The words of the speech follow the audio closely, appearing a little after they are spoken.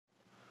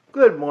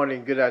Good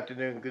morning, good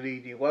afternoon, good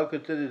evening.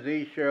 Welcome to the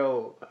Z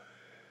Show.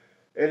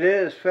 It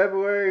is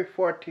February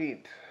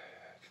 14th,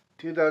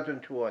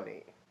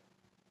 2020.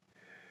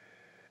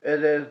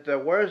 It is the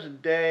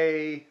worst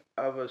day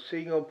of a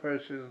single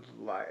person's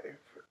life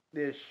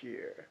this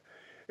year.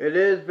 It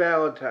is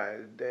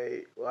Valentine's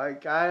Day,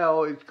 like I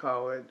always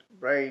call it,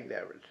 Brain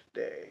Damage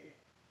Day.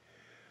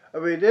 I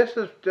mean, this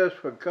is just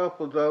for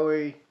couples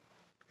only.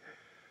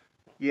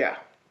 Yeah.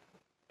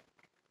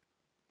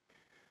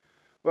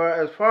 But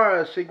as far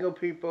as single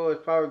people,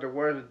 it's probably the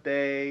worst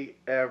day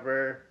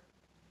ever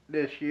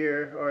this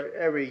year or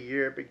every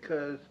year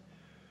because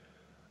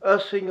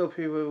us single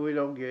people, we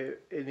don't get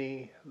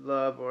any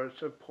love or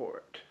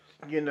support.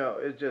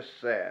 It's just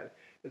sad.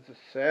 It's a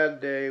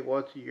sad day.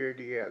 Once a year,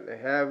 you got to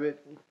have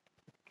it.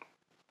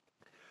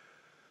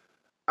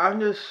 I'm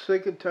just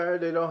sick and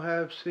tired they don't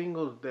have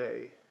Singles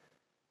Day.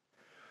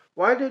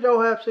 Why they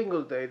don't have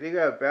Singles Day? They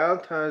got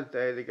Valentine's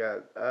Day, they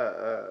got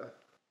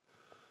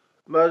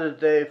Mother's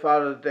Day,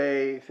 Father's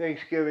Day,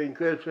 Thanksgiving,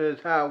 Christmas,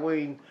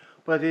 Halloween,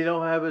 but they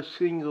don't have a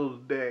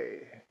Singles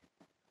Day.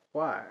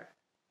 Why?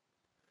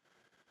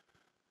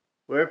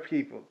 We're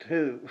people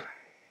too.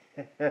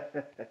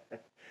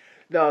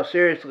 No,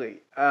 seriously.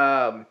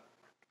 I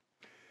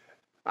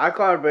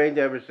call it brain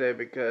damage day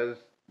because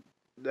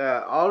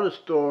all the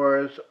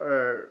stores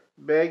are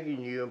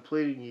begging you and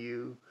pleading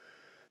you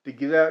to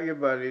get out your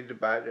money to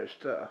buy their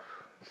stuff.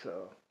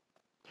 So,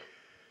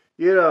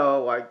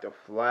 like the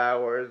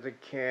flowers, the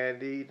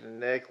candy, the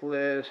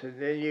necklace,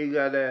 and then you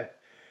gotta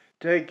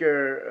take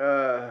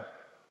your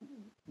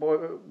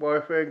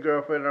boyfriend,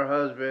 girlfriend, or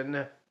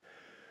husband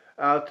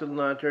out to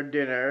lunch or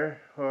dinner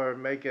or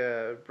make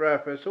a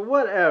breakfast or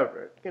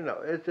whatever.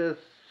 It's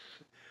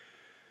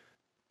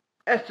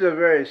a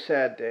very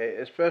sad day,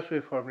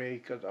 especially for me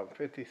because I'm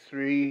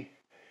 53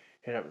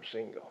 and I'm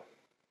single.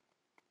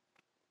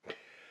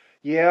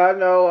 Yeah, I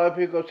know a lot of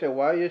people say,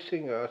 "Why are you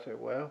single?" I say,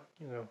 "Well,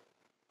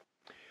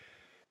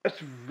 it's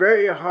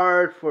very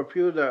hard for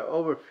people that are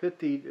over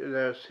 50 that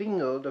are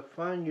single to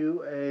find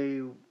you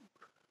a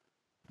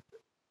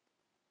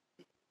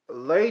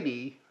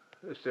lady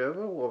instead of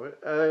a woman,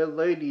 a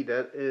lady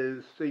that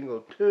is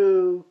single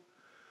too,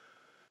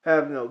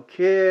 have no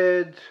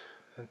kids,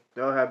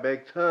 don't have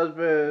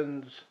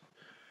ex-husbands.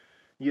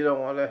 You don't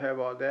want to have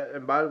all that.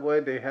 And by the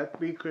way, they have to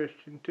be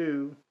Christian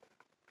too.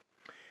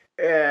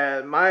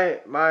 And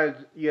my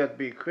you have to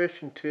be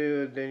Christian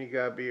too, and then you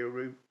gotta be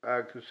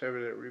a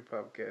conservative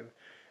Republican.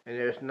 And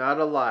there's not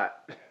a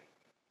lot.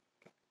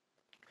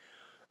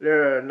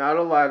 There are not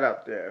a lot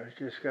up there.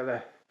 You just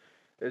gotta.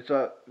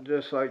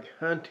 Just like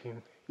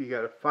hunting. You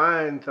gotta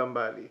find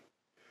somebody.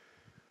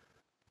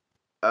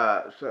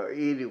 So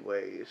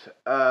anyways,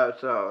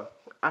 so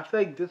I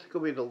think this is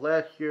gonna be the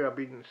last year I'll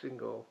be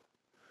single.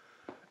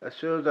 As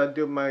soon as I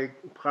do my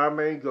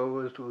primary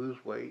goal is to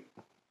lose weight,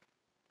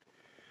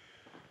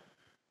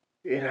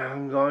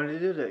 I'm going to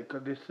do that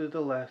because this is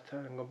the last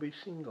time I'm gonna be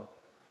single.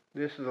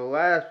 This is the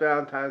last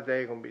Valentine's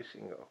Day I'm gonna be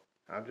single.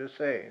 I'm just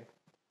saying.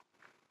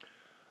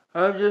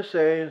 I'm just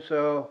saying.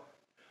 So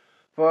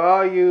for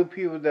all you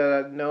people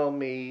that know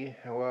me,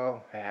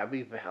 well,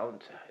 happy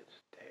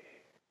Valentine's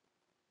Day.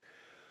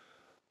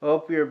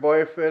 Hope your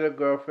boyfriend or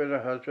girlfriend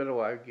or husband or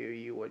wife give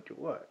you what you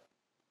want.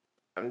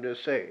 I'm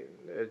just saying.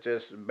 It's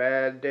just a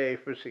bad day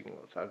for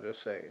singles. I'm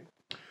just saying.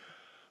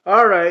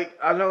 All right.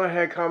 I know I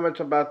had comments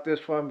about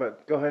this one,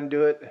 but go ahead and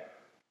do it.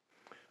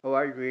 I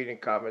like reading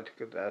comments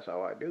because that's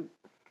all I do.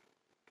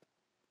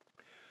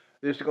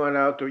 This is going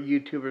out to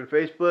YouTube and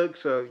Facebook.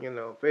 So,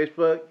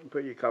 Facebook,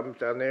 put your comments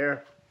down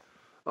there.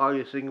 All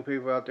you single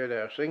people out there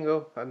that are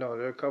single, I know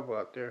there are a couple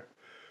out there.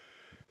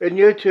 In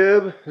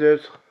YouTube,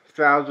 there's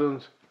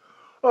thousands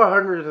or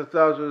hundreds of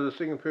thousands of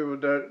single people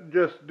that are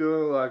just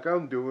doing like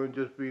I'm doing,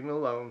 just being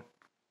alone.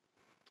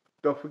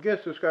 Don't forget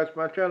to subscribe to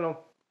my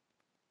channel.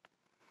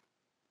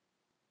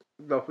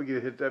 Don't forget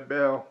to hit that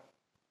bell.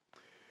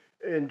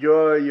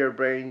 Enjoy your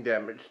brain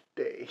damage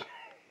day.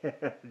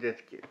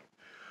 Just kidding.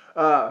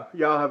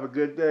 Y'all have a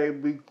good day.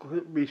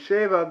 Be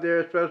safe out there,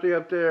 especially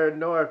up there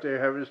north. They're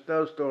having a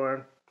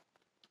snowstorm.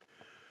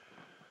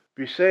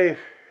 Be safe.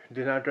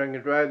 Do not drink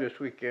and drive this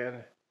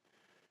weekend.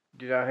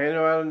 Do not hang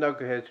around the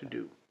knuckleheads who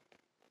do.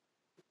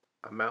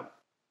 I'm out.